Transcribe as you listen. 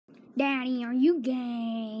Daddy, are you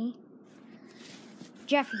gay?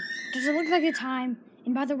 Jeffy, does it look like a time?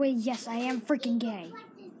 And by the way, yes, I am freaking gay.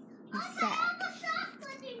 You fag.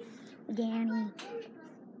 Danny,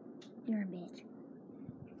 you're a bitch.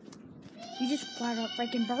 You just flat out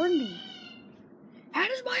freaking burned me. How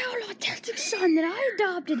does my own autistic son that I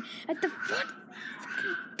adopted at the front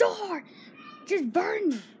door just burn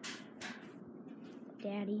me?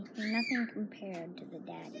 Daddy, you're nothing compared to the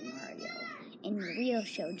Daddy Mario in the real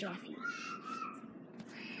show, Jeffy.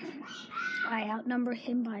 I outnumber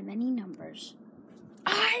him by many numbers.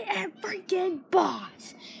 I am freaking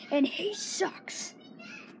boss, and he sucks.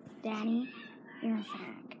 Daddy, you're a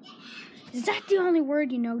fag. Is that the only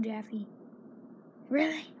word you know, Jeffy?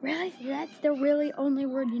 Really? Really? That's the really only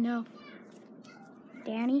word you know?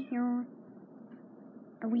 Daddy, you're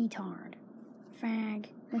a retard. Fag,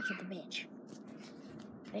 which is a bitch.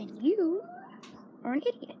 And you are an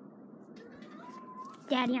idiot.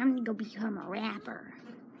 Daddy, I'm gonna go become a rapper.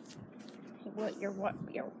 What? You're what?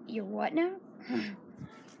 You're what now?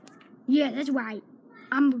 Yeah, that's right.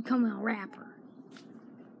 I'm becoming a rapper.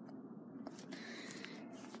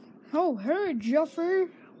 Oh, hey, Jeffy.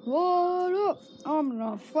 What up? I'm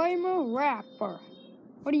a famous rapper.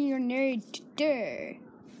 What do you need today?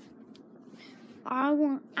 I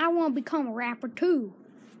want to become a rapper too.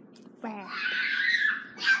 Fag.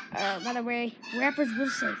 By the way, rappers will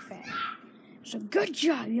say fag. So good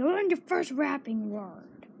job. You learned your first rapping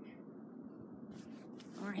word.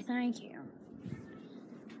 Alright, thank you.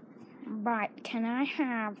 But can I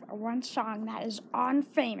have one song that is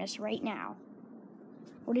unfamous right now?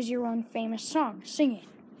 What is your unfamous song? Sing it.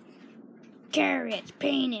 Carrots,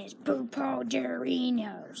 penis, poo-poo,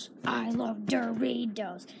 Doritos. I love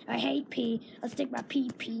Doritos. I hate pee. I'll stick my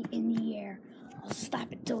pee-pee in the air. I'll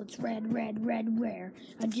slap it till it's red, red, red, where?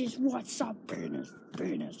 I just want some penis,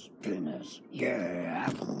 penis, penis.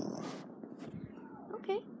 Yeah.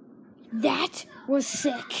 Okay. That was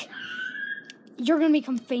sick. You're gonna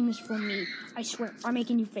become famous for me. I swear. I'm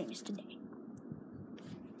making you famous today.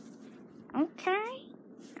 Okay.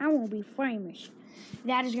 I will be famous.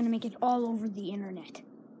 That is gonna make it all over the internet.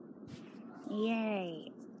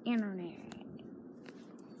 Yay. Internet.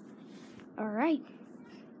 Alright.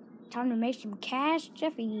 Time to make some cash,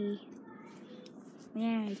 Jeffy.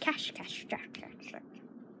 Yeah, cash.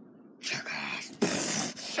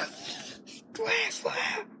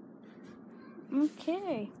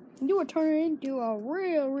 Okay. You will turn into a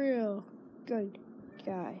real good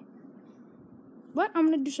guy. But I'm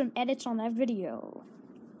gonna do some edits on that video.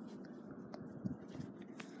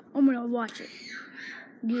 I'm gonna watch it.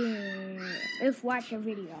 Yeah. Let's watch a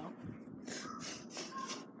video.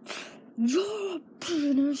 You're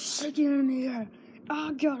putting a second in the air.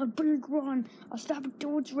 I got a big one. I'll stop at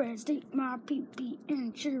George Reds, eat my pee-pee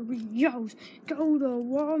and Cheerios. Go to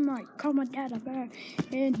Walmart, call my dad a bag,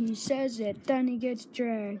 and he says it, then he gets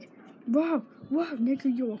dragged. Wow,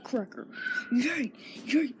 nigga, you're a cracker. Yay.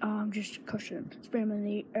 I'm just a cushion, spamming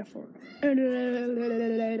the effort.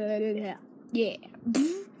 Yeah.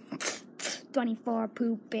 24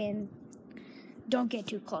 pooping. Don't get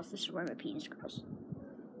too close, this is where my penis grows.